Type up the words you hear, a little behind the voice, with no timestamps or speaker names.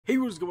Hey,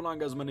 what's going on,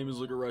 guys? My name is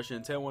Luca Rush,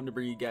 and today I wanted to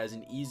bring you guys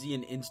an easy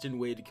and instant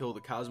way to kill the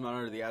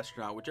cosmonaut or the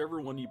astronaut,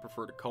 whichever one you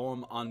prefer to call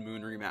him, on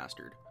Moon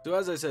Remastered. So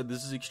as I said,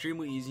 this is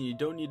extremely easy, and you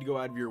don't need to go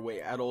out of your way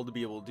at all to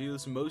be able to do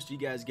this. Most of you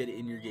guys get it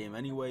in your game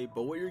anyway,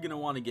 but what you're going to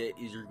want to get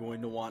is you're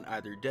going to want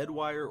either Dead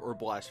Wire or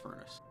Blast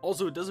Furnace.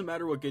 Also, it doesn't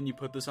matter what gun you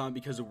put this on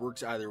because it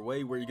works either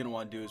way. What you're going to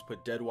want to do is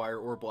put Dead Wire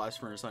or Blast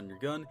Furnace on your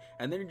gun,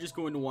 and then you're just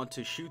going to want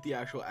to shoot the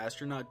actual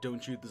astronaut.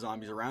 Don't shoot the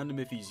zombies around him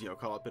if he's,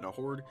 caught up in a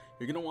horde.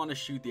 You're going to want to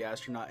shoot the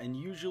astronaut, and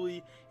usually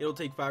it'll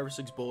take 5 or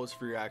 6 bullets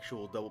for your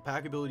actual double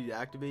pack ability to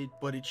activate,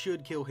 but it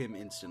should kill him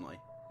instantly.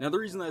 Now, the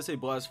reason that I say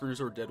Blast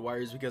Furnace or Dead Wire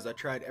is because I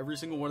tried every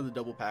single one of the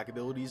double pack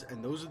abilities,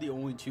 and those are the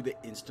only two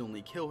that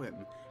instantly kill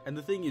him. And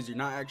the thing is, you're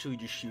not actually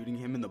just shooting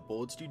him and the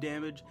bullets do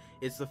damage,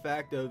 it's the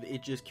fact of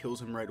it just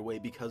kills him right away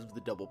because of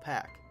the double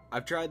pack.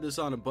 I've tried this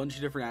on a bunch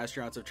of different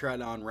astronauts. I've tried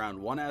it on round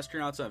 1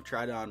 astronauts, I've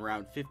tried it on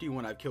round 50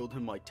 when I've killed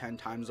him like 10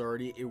 times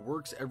already. It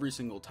works every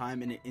single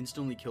time and it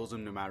instantly kills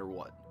him no matter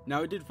what.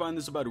 Now, I did find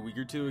this about a week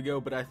or two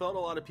ago, but I thought a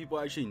lot of people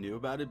actually knew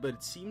about it, but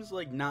it seems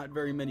like not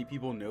very many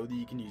people know that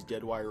you can use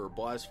Dead Wire or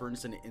Blast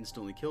Furnace and it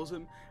instantly kills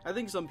him. I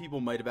think some people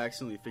might have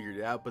accidentally figured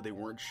it out, but they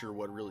weren't sure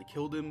what really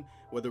killed him,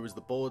 whether it was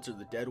the bullets or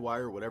the Dead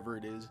Wire, whatever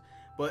it is.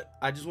 But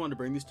I just wanted to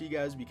bring this to you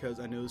guys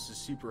because I know this is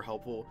super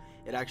helpful.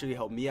 It actually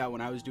helped me out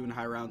when I was doing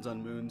high rounds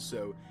on Moon,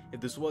 so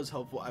if this was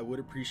helpful, I would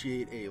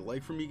appreciate a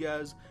like from you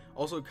guys.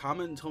 Also,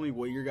 comment and tell me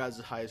what your guys'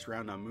 highest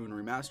round on Moon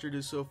Remastered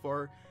is so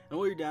far. And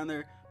while you're down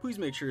there, please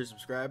make sure to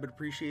subscribe. I'd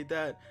appreciate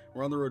that.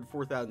 We're on the road to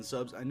 4,000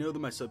 subs. I know that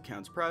my sub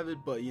count's private,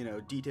 but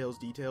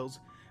details.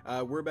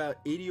 We're about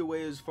 80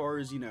 away as far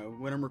as,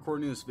 when I'm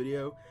recording this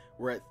video.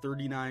 We're at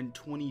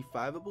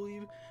 3925, I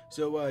believe.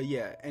 So,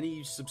 yeah,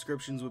 any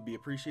subscriptions would be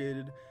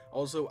appreciated.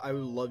 Also, I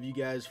would love you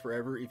guys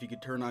forever if you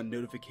could turn on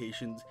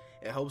notifications.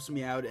 It helps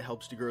me out. It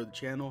helps to grow the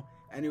channel.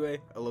 Anyway,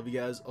 I love you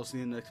guys. I'll see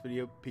you in the next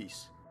video.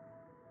 Peace.